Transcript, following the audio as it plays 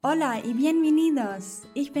Hola y bienvenidos!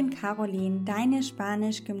 Ich bin Caroline, deine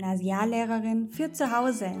Spanisch-Gymnasiallehrerin für zu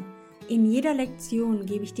Hause. In jeder Lektion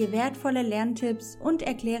gebe ich dir wertvolle Lerntipps und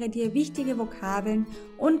erkläre dir wichtige Vokabeln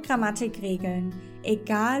und Grammatikregeln,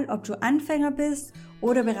 egal ob du Anfänger bist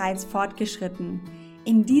oder bereits fortgeschritten.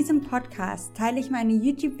 In diesem Podcast teile ich meine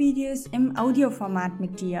YouTube-Videos im Audioformat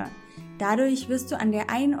mit dir. Dadurch wirst du an der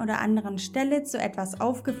einen oder anderen Stelle zu etwas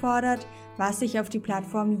aufgefordert, was sich auf die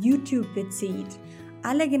Plattform YouTube bezieht.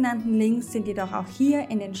 Alle genannten Links sind jedoch auch hier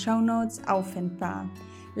in den Shownotes auffindbar.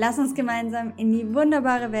 Lass uns gemeinsam in die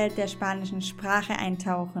wunderbare Welt der spanischen Sprache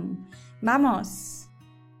eintauchen. Vamos!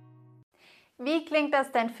 Wie klingt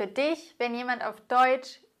das denn für dich, wenn jemand auf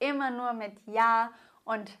Deutsch immer nur mit Ja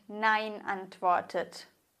und Nein antwortet?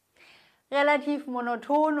 Relativ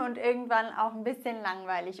monoton und irgendwann auch ein bisschen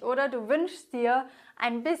langweilig, oder? Du wünschst dir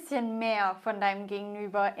ein bisschen mehr von deinem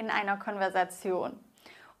Gegenüber in einer Konversation.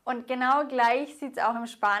 Und genau gleich sieht es auch im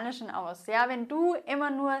Spanischen aus. Ja? Wenn du immer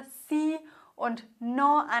nur sí und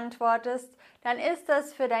no antwortest, dann ist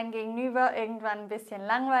das für dein Gegenüber irgendwann ein bisschen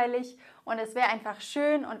langweilig und es wäre einfach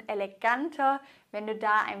schön und eleganter, wenn du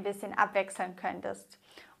da ein bisschen abwechseln könntest.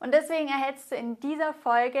 Und deswegen erhältst du in dieser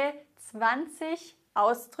Folge 20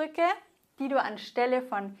 Ausdrücke, die du anstelle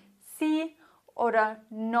von sí oder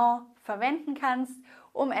no verwenden kannst,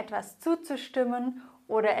 um etwas zuzustimmen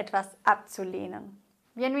oder etwas abzulehnen.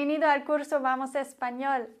 Bienvenido al curso Vamos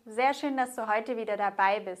Español. Sehr schön, dass du heute wieder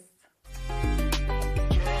dabei bist.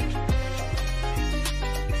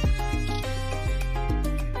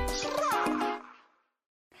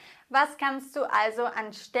 Was kannst du also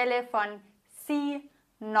anstelle von sí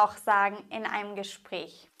noch sagen in einem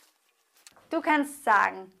Gespräch? Du kannst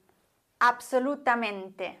sagen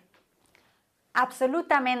absolutamente,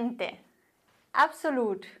 absolutamente,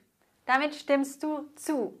 absolut. Damit stimmst du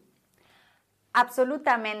zu.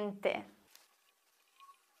 Absolutamente.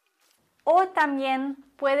 O también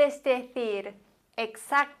puedes decir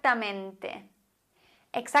exactamente.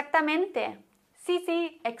 Exactamente.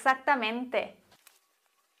 Sí, exactamente.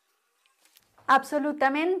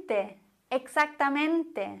 Absolutamente.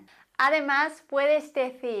 Exactamente. Además puedes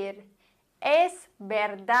decir es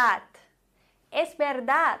verdad. Es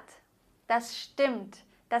verdad. Das stimmt.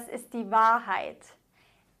 Das ist die Wahrheit.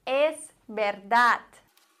 Es verdad.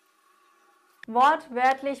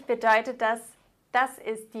 Wortwörtlich bedeutet das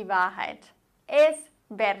ist die Wahrheit. Es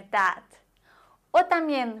verdad. O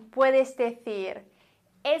también puedes decir,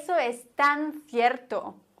 eso es tan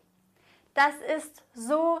cierto. Das ist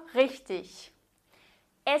so richtig.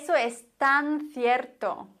 Eso es tan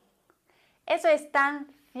cierto. Eso es tan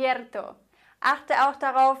cierto. Achte auch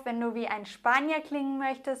darauf, wenn du wie ein Spanier klingen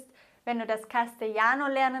möchtest, wenn du das Castellano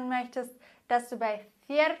lernen möchtest, dass du bei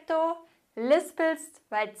cierto lispelst,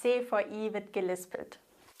 weil C vor I wird gelispelt.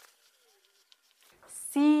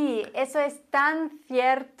 Sí, eso es tan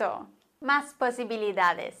cierto. Más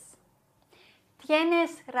posibilidades.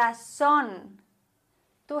 Tienes razón.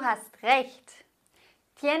 Du hast recht.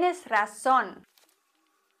 Tienes razón.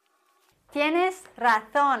 Tienes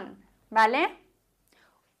razón, ¿vale?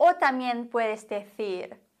 O también puedes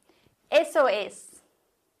decir, eso es.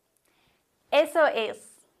 Eso es.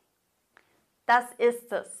 Das ist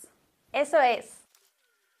es. Eso es.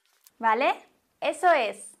 ¿Vale? Eso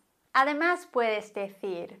es. Además puedes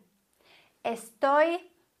decir,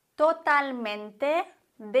 estoy totalmente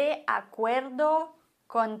de acuerdo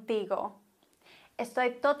contigo.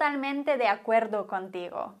 Estoy totalmente de acuerdo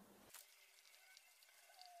contigo.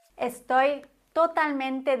 Estoy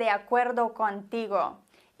totalmente de acuerdo contigo.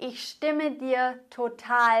 Ich stimme dir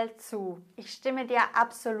total zu. Ich stimme dir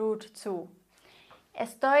absolut zu.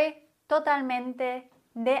 Estoy totalmente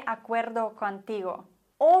de acuerdo contigo.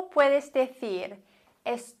 O puedes decir,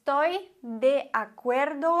 estoy de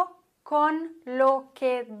acuerdo con lo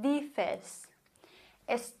que dices.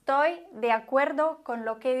 Estoy de acuerdo con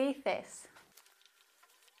lo que dices.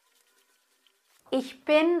 Ich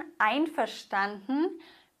bin einverstanden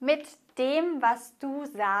mit dem, was du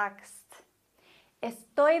sagst.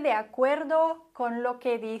 Estoy de acuerdo con lo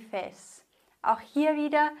que dices. Auch hier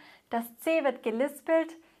wieder, das C wird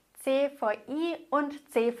gelispelt. C vor I und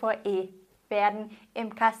C vor E werden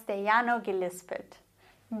im Castellano gelispelt.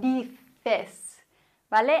 Dices.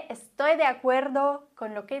 ¿Vale? Estoy de acuerdo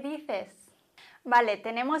con lo que dices. Vale,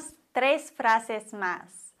 tenemos 3 frases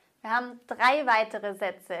más. Wir haben 3 weitere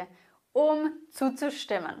Sätze, um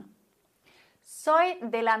zuzustimmen. Soy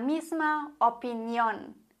de la misma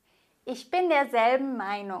opinión. Ich bin derselben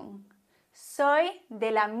Meinung. Soy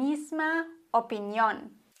de la misma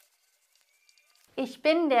opinión. Ich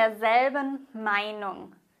bin derselben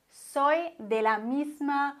Meinung. Soy de la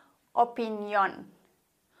misma opinión.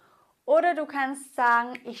 Oder du kannst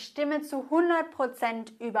sagen, ich stimme zu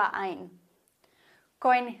 100% überein.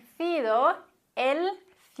 Coincido el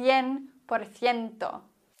 100%.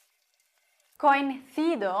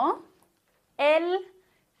 Coincido el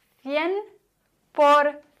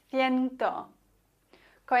 100%.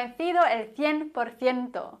 Coincido el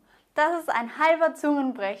 100%. Das ist ein halber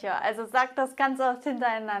Zungenbrecher, also sag das ganz oft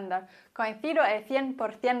hintereinander. Coincido el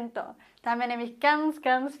 100%. Da haben wir nämlich ganz,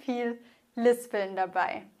 ganz viel Lispeln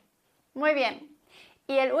dabei. Muy bien.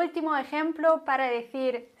 Y el último ejemplo para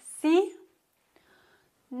decir sí.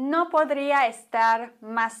 No podría estar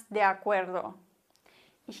más de acuerdo.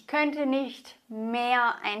 Ich könnte nicht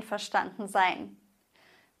mehr einverstanden sein.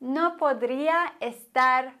 No podría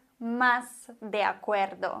estar más de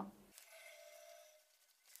acuerdo.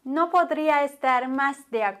 No podría estar más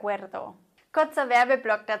de acuerdo. Kurzer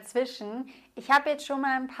Werbeblock dazwischen. Ich habe jetzt schon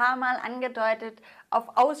mal ein paar Mal angedeutet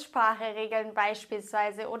auf Ausspracheregeln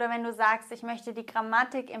beispielsweise oder wenn du sagst, ich möchte die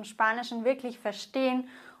Grammatik im Spanischen wirklich verstehen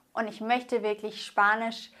und ich möchte wirklich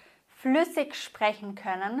Spanisch flüssig sprechen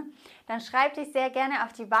können, dann schreib dich sehr gerne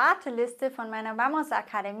auf die Warteliste von meiner Vamos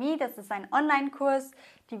Akademie. Das ist ein Online-Kurs.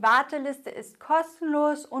 Die Warteliste ist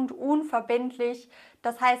kostenlos und unverbindlich.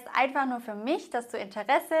 Das heißt einfach nur für mich, dass du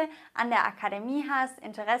Interesse an der Akademie hast,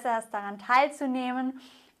 Interesse hast daran teilzunehmen.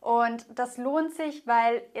 Und das lohnt sich,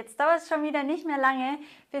 weil jetzt dauert es schon wieder nicht mehr lange,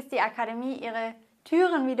 bis die Akademie ihre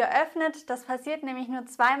Türen wieder öffnet. Das passiert nämlich nur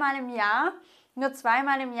zweimal im Jahr. Nur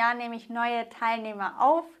zweimal im Jahr nehme ich neue Teilnehmer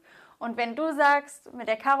auf. Und wenn du sagst, mit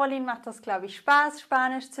der Caroline macht das, glaube ich, Spaß,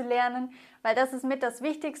 Spanisch zu lernen, weil das ist mit das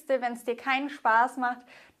Wichtigste, wenn es dir keinen Spaß macht,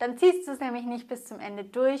 dann ziehst du es nämlich nicht bis zum Ende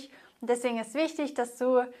durch. Und deswegen ist wichtig, dass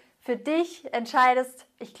du für dich entscheidest,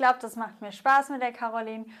 ich glaube, das macht mir Spaß mit der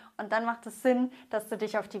Caroline und dann macht es Sinn, dass du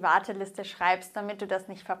dich auf die Warteliste schreibst, damit du das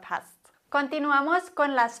nicht verpasst. Continuamos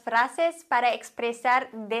con las frases para expresar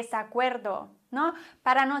desacuerdo, ¿no?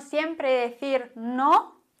 Para no siempre decir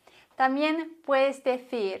no, también puedes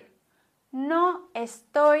decir no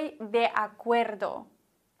estoy de acuerdo.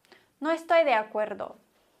 No estoy de acuerdo.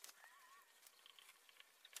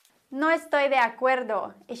 No estoy de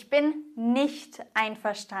acuerdo. Ich bin nicht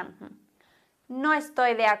einverstanden. No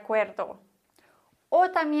estoy de acuerdo. O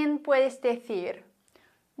también puedes decir,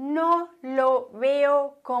 no lo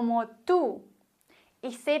veo como tú.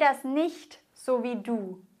 Ich sehe das nicht so wie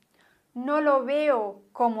du. No lo veo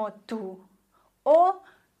como tú. O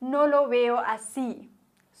no lo veo así.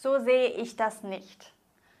 So sehe ich das nicht.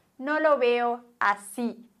 No lo veo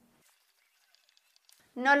así.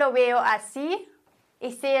 No lo veo así.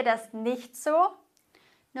 Ich sehe das nicht so.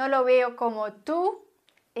 No lo veo como tú.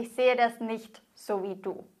 Ich sehe das nicht so wie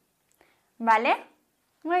du. ¿Vale?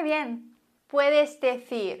 Muy bien. Puedes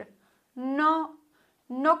decir, no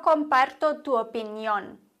comparto tu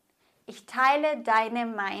opinión. Ich teile deine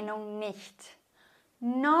Meinung nicht.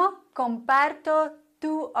 No comparto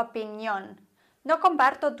tu opinión. No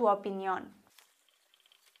comparto tu opinión.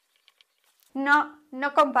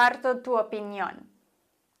 No comparto tu opinión.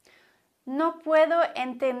 No puedo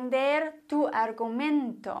entender tu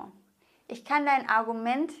argumento. Ich kann dein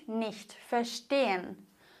Argument nicht verstehen.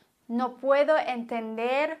 No puedo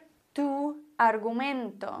entender tu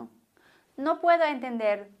argumento. No puedo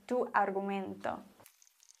entender tu argumento.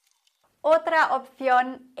 Otra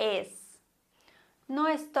opción es, no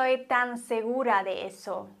estoy tan segura de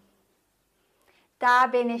eso. Da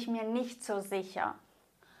bin ich mir nicht so sicher.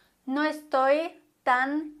 No estoy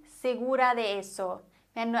tan segura de eso.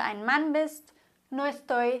 Wenn du ein Mann bist, no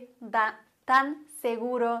estoy tan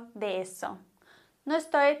seguro de eso. No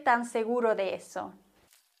estoy tan seguro de eso.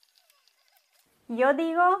 Yo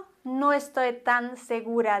digo, no estoy tan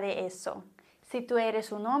segura de eso. Si tú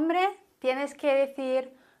eres un hombre, tienes que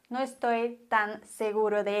decir, no estoy tan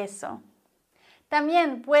seguro de eso.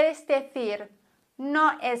 También puedes decir,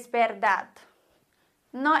 no es verdad.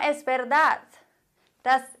 No es verdad.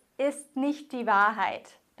 Das ist nicht die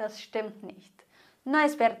Wahrheit. Das stimmt nicht. No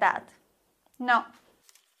es verdad. No.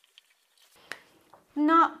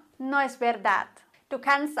 No es verdad. Du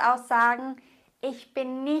kannst auch sagen, ich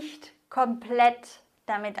bin nicht komplett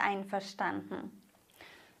damit einverstanden.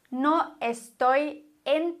 No estoy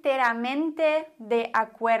enteramente de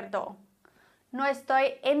acuerdo. No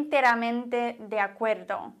estoy enteramente de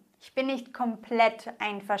acuerdo. Ich bin nicht komplett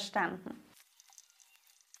einverstanden.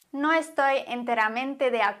 No estoy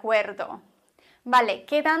enteramente de acuerdo. Vale,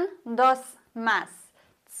 quedan dos más.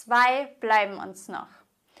 Zwei bleiben uns noch.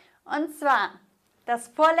 Und zwar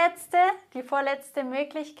die vorletzte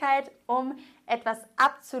Möglichkeit, um etwas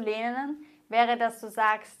abzulehnen, wäre, dass du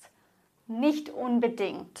sagst, nicht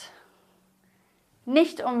unbedingt.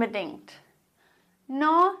 Nicht unbedingt.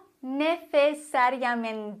 No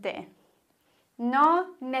necesariamente.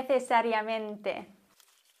 No necesariamente.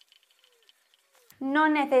 No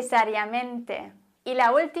necesariamente. Y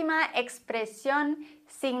la última expresión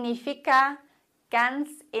significa ganz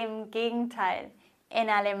im Gegenteil en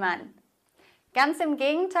alemán. Ganz im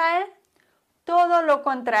Gegenteil, todo lo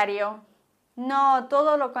contrario. No,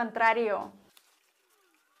 todo lo contrario.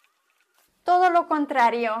 Todo lo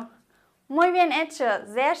contrario. Muy bien hecho,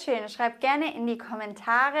 sehr schön. Schreib gerne in die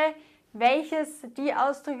Kommentare, welches die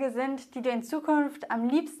Ausdrücke sind, die du in Zukunft am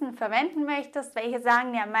liebsten verwenden möchtest. Welche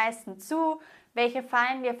sagen dir am meisten zu? Welche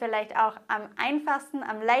fallen dir vielleicht auch am einfachsten,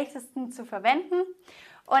 am leichtesten zu verwenden?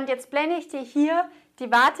 Und jetzt blende ich dir hier die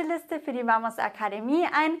Warteliste für die Vamos Akademie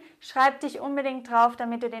ein. Schreib dich unbedingt drauf,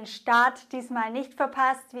 damit du den Start diesmal nicht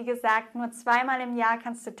verpasst. Wie gesagt, nur 2-mal im Jahr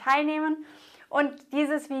kannst du teilnehmen. Und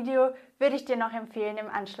dieses Video würde ich dir noch empfehlen, im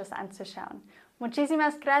Anschluss anzuschauen.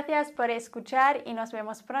 Muchísimas gracias por escuchar y nos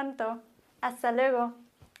vemos pronto. Hasta luego.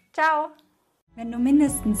 Ciao. Wenn du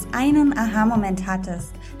mindestens einen Aha-Moment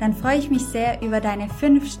hattest, dann freue ich mich sehr über deine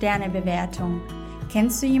 5-Sterne-Bewertung.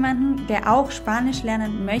 Kennst du jemanden, der auch Spanisch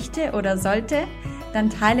lernen möchte oder sollte? Dann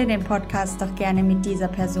teile den Podcast doch gerne mit dieser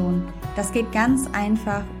Person. Das geht ganz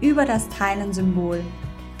einfach über das Teilen-Symbol.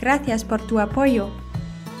 Gracias por tu apoyo.